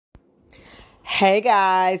Hey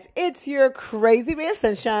guys, it's your crazy ray of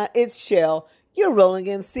sunshine. It's Shell, your rolling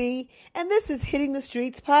MC, and this is Hitting the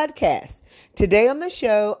Streets podcast. Today on the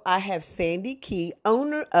show, I have Sandy Key,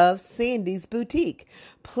 owner of Sandy's Boutique.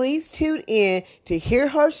 Please tune in to hear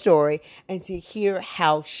her story and to hear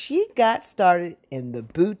how she got started in the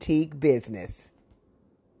boutique business.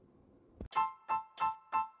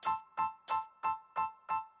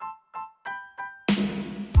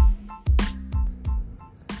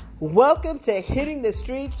 Welcome to Hitting the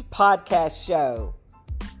Streets podcast show.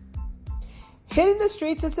 Hitting the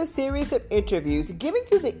Streets is a series of interviews giving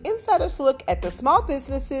you the insider's look at the small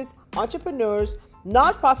businesses, entrepreneurs,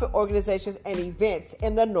 nonprofit organizations, and events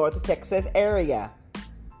in the North Texas area.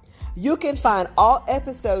 You can find all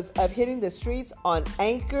episodes of Hitting the Streets on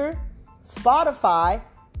Anchor, Spotify,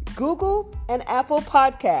 Google, and Apple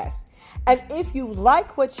Podcasts. And if you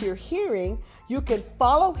like what you're hearing, you can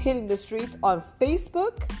follow Hitting the Streets on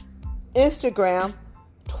Facebook, Instagram,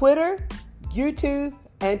 Twitter, YouTube,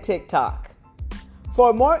 and TikTok.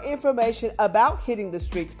 For more information about Hitting the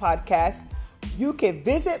Streets podcast, you can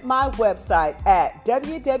visit my website at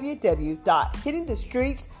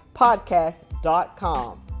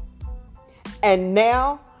www.hittingthestreetspodcast.com. And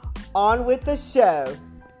now, on with the show.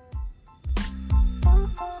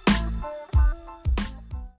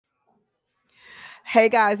 Hey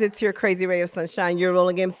guys, it's your crazy ray of sunshine, your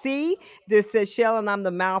rolling MC. This is Shell, and I'm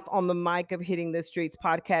the mouth on the mic of Hitting the Streets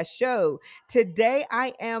podcast show. Today,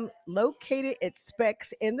 I am located at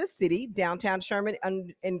Specs in the city, downtown Sherman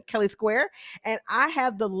in Kelly Square, and I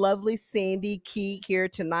have the lovely Sandy Key here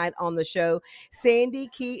tonight on the show. Sandy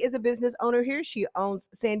Key is a business owner here. She owns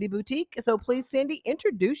Sandy Boutique. So please, Sandy,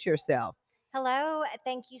 introduce yourself. Hello,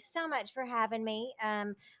 thank you so much for having me.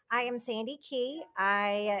 I am Sandy Key.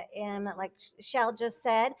 I am, like Shell just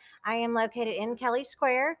said, I am located in Kelly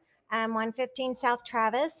Square, 115 South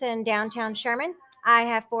Travis in downtown Sherman. I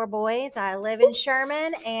have 4 boys. I live in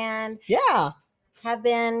Sherman and have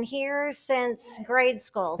been here since grade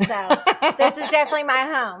school. So this is definitely my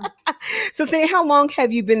home. So Sandy, how long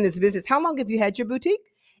have you been in this business? How long have you had your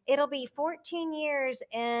boutique? It'll be 14 years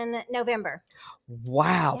in November.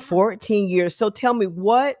 Wow, yeah. 14 years. So tell me,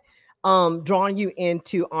 what drawn you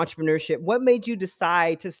into entrepreneurship? What made you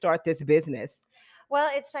decide to start this business? Well,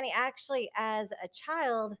 it's funny. Actually, as a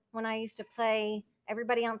child, when I used to play,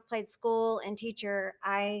 everybody else played school and teacher,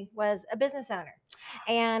 I was a business owner.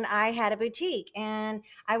 And I had a boutique. And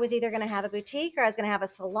I was either going to have a boutique or I was going to have a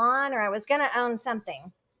salon or I was going to own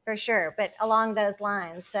something. For sure, but along those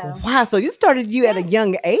lines. So wow, so you started at a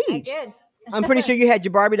young age. I did. I'm pretty sure you had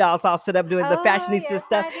your Barbie dolls all set up doing the fashionista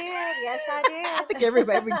stuff. Yes, I did. I think every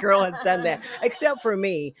girl has done that, except for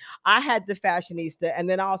me. I had the fashionista, and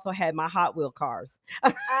then I also had my Hot Wheel cars.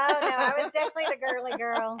 Oh no, I was definitely the girly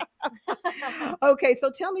girl. Okay, so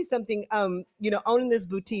tell me something. Owning this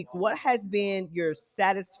boutique, what has been your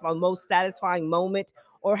most satisfying moment,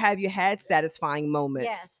 or have you had satisfying moments?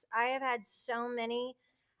 Yes, I have had so many.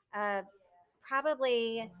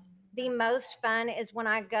 Probably the most fun is when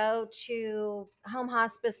I go to home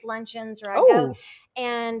hospice luncheons or I go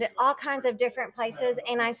and all kinds of different places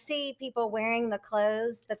and I see people wearing the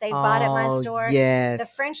clothes that they bought at my store. Yes. The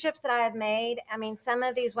friendships that I have made. I mean, some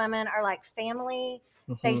of these women are like family.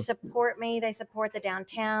 Mm-hmm. They support me. They support the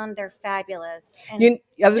downtown. They're fabulous. And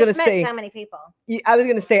I was going to say so many people. I was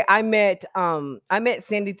going to say I met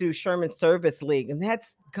Sandy through Sherman Service League, and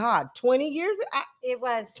that's 20 years. It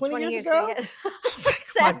was 20 years ago. Yes.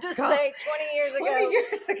 Sad to say, 20 years ago. 20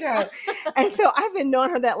 years ago. And so I've been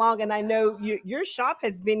knowing her that long, and I know your shop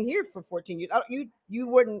has been here for 14 years. You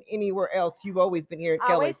weren't anywhere else. You've always been here at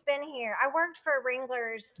Kelly. Always been here. I worked for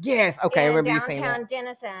Wranglers. Yes. Okay. I remember you saying that. Downtown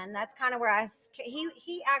Denison. That's kind of where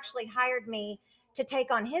he actually hired me to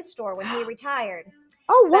take on his store when he retired.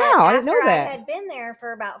 Oh, wow. I didn't know that. I had been there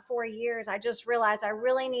for about 4 years. I just realized I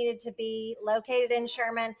really needed to be located in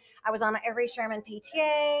Sherman. I was on every Sherman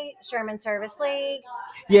PTA, Sherman Service League.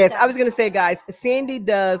 Yes, so I was going to say, guys, Sandy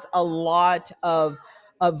does a lot of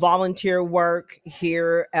volunteer work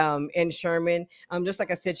here in Sherman. Just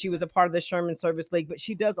like I said, she was a part of the Sherman Service League, but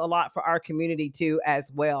she does a lot for our community too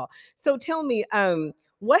as well. So tell me,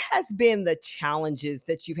 what has been the challenges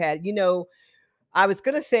that you've had? I was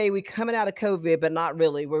going to say we're coming out of COVID, but not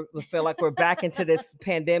really. We feel like we're back into this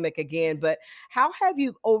pandemic again. But how have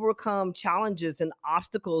you overcome challenges and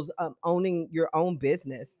obstacles owning your own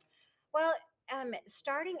business? Well,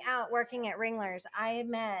 starting out working at Wranglers, I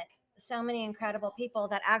met so many incredible people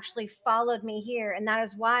that actually followed me here. And that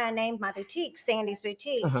is why I named my boutique Sandy's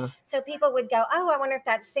Boutique. So people would go, oh, I wonder if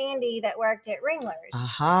that's Sandy that worked at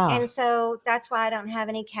Ringler's. And so that's why I don't have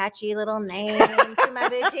any catchy little name to my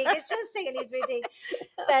boutique. It's just Sandy's Boutique.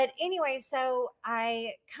 But anyway, so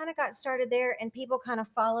I kind of got started there and people kind of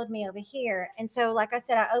followed me over here. And so, like I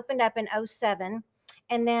said, I opened up in 07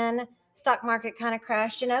 and then stock market kind of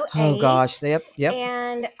crashed in 08. Oh gosh, yep.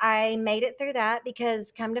 And I made it through that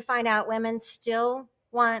because come to find out, women still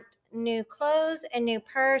want new clothes and new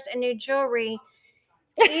purse and new jewelry,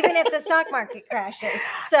 even if the stock market crashes.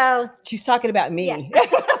 So she's talking about me. Yeah.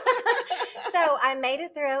 So I made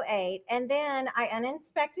it through 08, and then I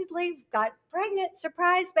unexpectedly got pregnant.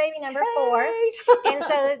 Surprise, baby number 4. And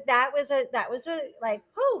so that was a like,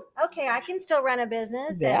 oh, okay, I can still run a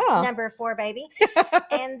business. Yeah. Number 4 baby.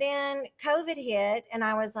 And then COVID hit, and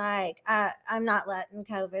I was like, I'm not letting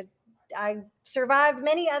COVID. I survived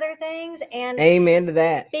many other things, and amen to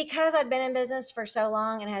that. Because I'd been in business for so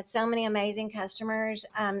long and had so many amazing customers,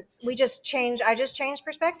 I just changed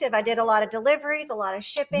perspective. I did a lot of deliveries, a lot of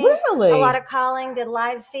shipping, really, a lot of calling, did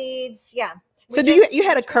live feeds. Yeah. So you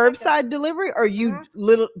had a curbside delivery, or you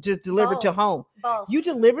just delivered Both. to home? Both. You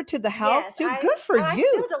delivered to the house too? Good for you. I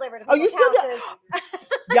still deliver to you still houses.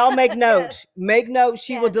 Y'all make note. Yes. Make note.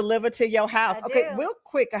 She will Yes. deliver to your house. I Okay, do. real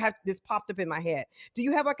quick. This popped up in my head. Do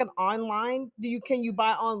you have like an online? Can you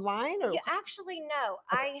buy online or? You actually no.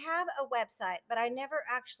 I have a website, but I never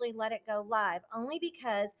actually let it go live, only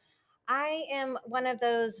because I am one of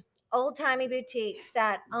those old-timey boutiques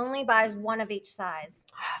that only buys one of each size.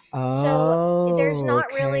 So there's not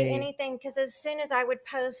really anything, because as soon as I would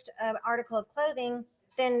post an article of clothing,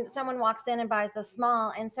 then someone walks in and buys the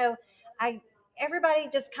small. And so everybody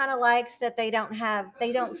just kind of likes that they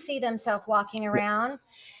don't see themselves walking around.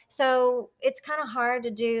 So it's kind of hard to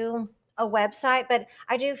do a website, but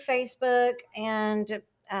I do Facebook, and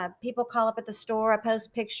people call up at the store. I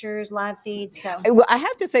post pictures, live feeds. So well, I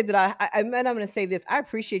have to say that I'm going to say this. I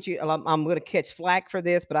appreciate you. I'm going to catch flack for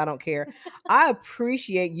this, but I don't care. I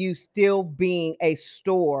appreciate you still being a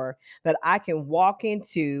store that I can walk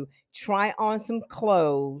into, try on some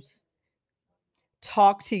clothes,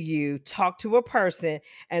 talk to a person,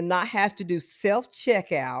 and not have to do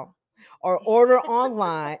self-checkout or order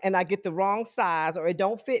online and I get the wrong size or it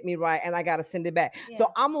don't fit me right and I got to send it back. Yeah.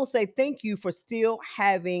 So I'm going to say thank you for still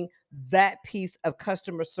having that piece of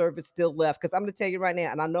customer service still left, because I'm going to tell you right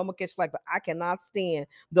now, and I know I'm going to catch flack, but I cannot stand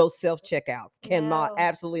those self-checkouts. Cannot. No,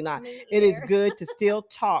 absolutely not. me It is either. good to still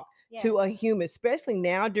talk to a Yes. human, especially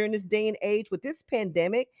now during this day and age with this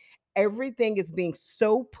pandemic. Everything is being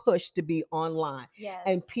so pushed to be online. Yes.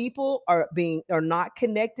 And people are not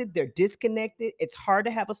connected. They're disconnected. It's hard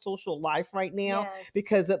to have a social life right now Yes.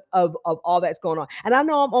 because of all that's going on. And I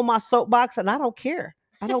know I'm on my soapbox and I don't care.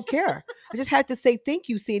 I don't care. I just have to say thank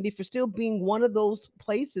you, Sandy, for still being one of those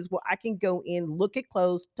places where I can go in, look at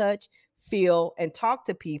clothes, touch, feel, and talk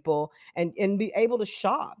to people and be able to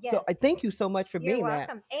shop. Yes. So I thank you so much for You're being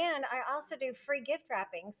welcome. And I also do free gift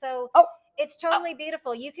wrapping. So Oh. it's totally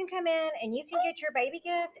beautiful. You can come in and you can get your baby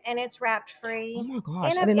gift, and it's wrapped free. Oh my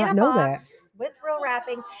gosh, in I did not know that. box with real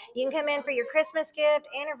wrapping. You can come in for your Christmas gift,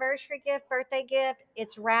 anniversary gift, birthday gift.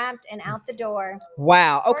 It's wrapped and out the door.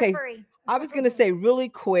 Wow. For Okay. free. I was going to say really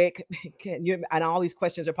quick, and all these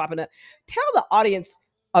questions are popping up. Tell the audience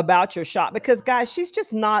about your shop, because guys, she's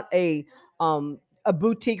just not a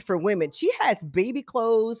boutique for women. She has baby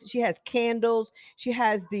clothes, she has candles, she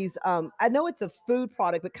has these I know it's a food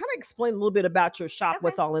product, but kind of explain a little bit about your shop. Okay.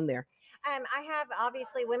 What's all in there? I have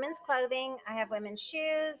obviously women's clothing. I have women's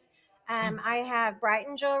shoes. I have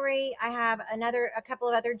Brighton jewelry. I have a couple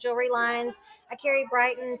of other jewelry lines. I carry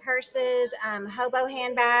Brighton purses, hobo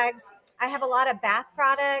handbags. I have a lot of bath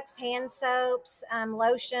products, hand soaps,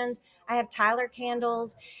 lotions. I have Tyler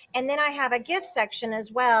candles. And then I have a gift section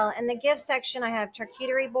as well. In the gift section, I have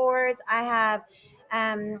charcuterie boards. I have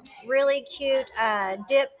really cute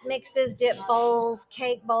dip mixes, dip bowls,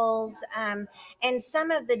 cake bowls. And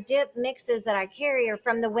some of the dip mixes that I carry are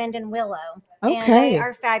from the Wind and Willow. Okay. And they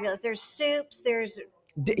are fabulous. There's soups. There's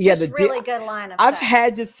really good line of I've stuff.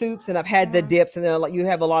 had the soups and I've had the dips, and then you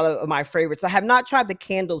have a lot of my favorites. I have not tried the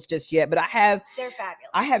candles just yet, but they're fabulous.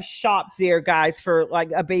 I have shopped there, guys, for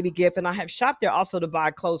like a baby gift, and I have shopped there also to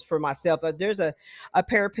buy clothes for myself. There's a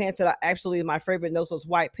pair of pants that I actually, my favorite, those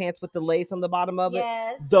white pants with the lace on the bottom of it.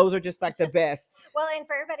 Yes. Those are just like the best. Well, and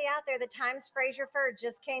for everybody out there, the Times Fraser fur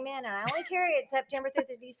just came in, and I only carry it September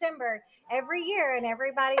through December every year, and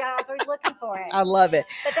everybody is always looking for it. I love it.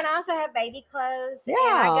 But then I also have baby clothes. Yeah.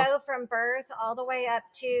 And I go from birth all the way up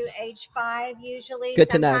to age 5 usually. Good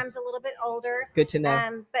to know. Sometimes a little bit older. Good to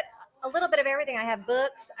know. But a little bit of everything. I have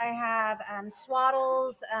books, I have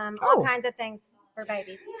swaddles, all Oh. kinds of things for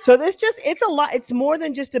babies. So it's a lot. It's more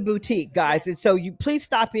than just a boutique, guys. And so you please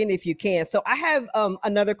stop in if you can. So I have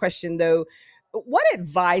another question though. What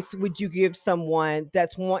advice would you give someone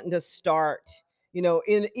that's wanting to start,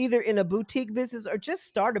 in either in a boutique business or just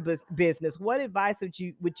start a business? What advice would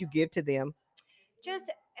you give to them?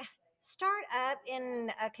 Just start up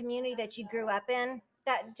in a community that you grew up in.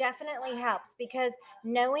 That definitely helps, because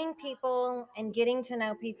knowing people and getting to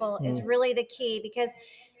know people is really the key. Because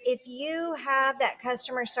if you have that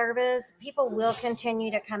customer service, people will continue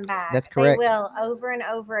to come back. That's They correct. will, over and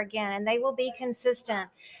over again, and they will be consistent.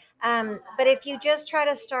 But if you just try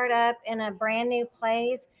to start up in a brand new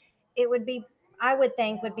place, it would be, I would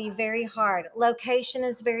think, would be very hard. Location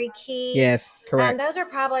is very key. Yes, correct. Those are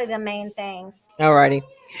probably the main things. All righty.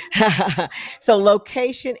 So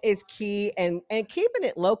location is key, and keeping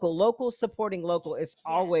it local, supporting local is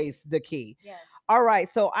always the key. Yes. All right.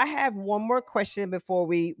 So I have one more question before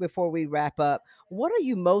we wrap up. What are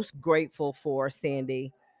you most grateful for,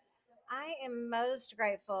 Sandy? I am most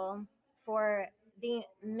grateful for the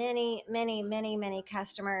many, many, many, many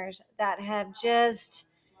customers that have just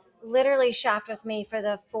literally shopped with me for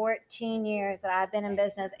the 14 years that I've been in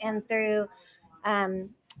business, and through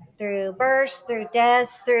births, through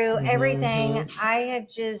deaths, through everything. I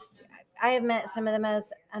have met some of the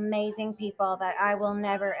most amazing people that I will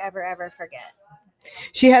never, ever, ever forget.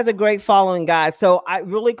 She has a great following, guys. So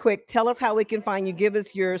really quick, tell us how we can find you. Give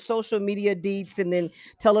us your social media deets, and then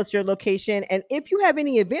tell us your location. And if you have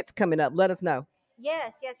any events coming up, let us know.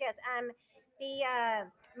 Yes. The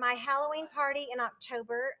my Halloween party in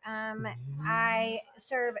October. I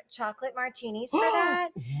serve chocolate martinis for that,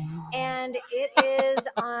 and it is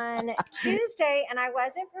on Tuesday. And I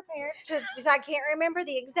wasn't prepared because I can't remember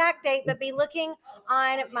the exact date. But be looking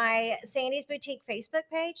on my Sandy's Boutique Facebook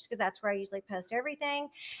page, because that's where I usually post everything.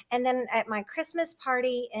 And then at my Christmas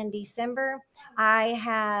party in December, I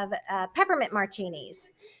have peppermint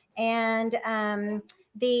martinis, and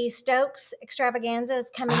the Stokes extravaganza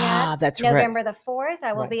is coming up. That's right. November the 4th.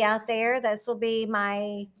 I will Right. be out there. This will be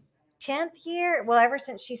my 10th year. Well, ever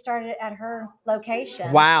since she started at her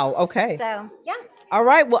location. Wow. Okay. So, yeah. All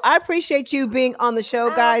right. Well, I appreciate you being on the show,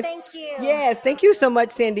 guys. Thank you. Yes, thank you so much,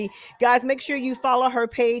 Sandy. Guys, make sure you follow her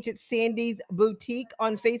page at Sandy's Boutique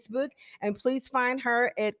on Facebook, and please find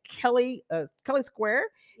her at Kelly Square.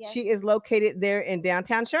 Yes. She is located there in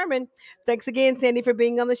downtown Sherman. Thanks again, Sandy, for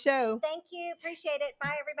being on the show. Thank you. Appreciate it.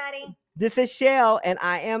 Bye, everybody. This is Shell, and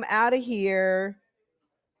I am out of here.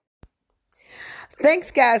 Thanks,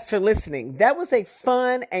 guys, for listening. That was a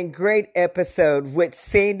fun and great episode with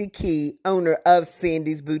Sandy Key, owner of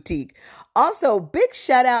Sandy's Boutique. Also, big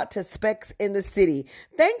shout out to Specs in the City.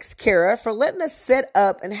 Thanks, Kara, for letting us set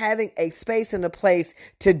up and having a space and a place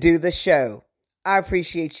to do the show. I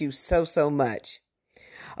appreciate you so, so much.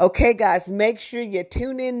 Okay, guys, make sure you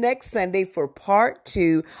tune in next Sunday for part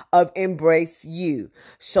 2 of Embrace You.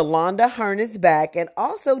 Shalonda Hearn is back, and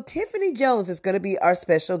also Tiffany Jones is going to be our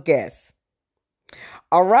special guest.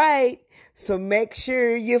 All right, so make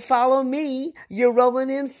sure you follow me, your Rolling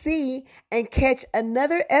MC, and catch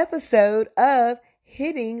another episode of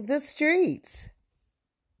Hitting the Streets.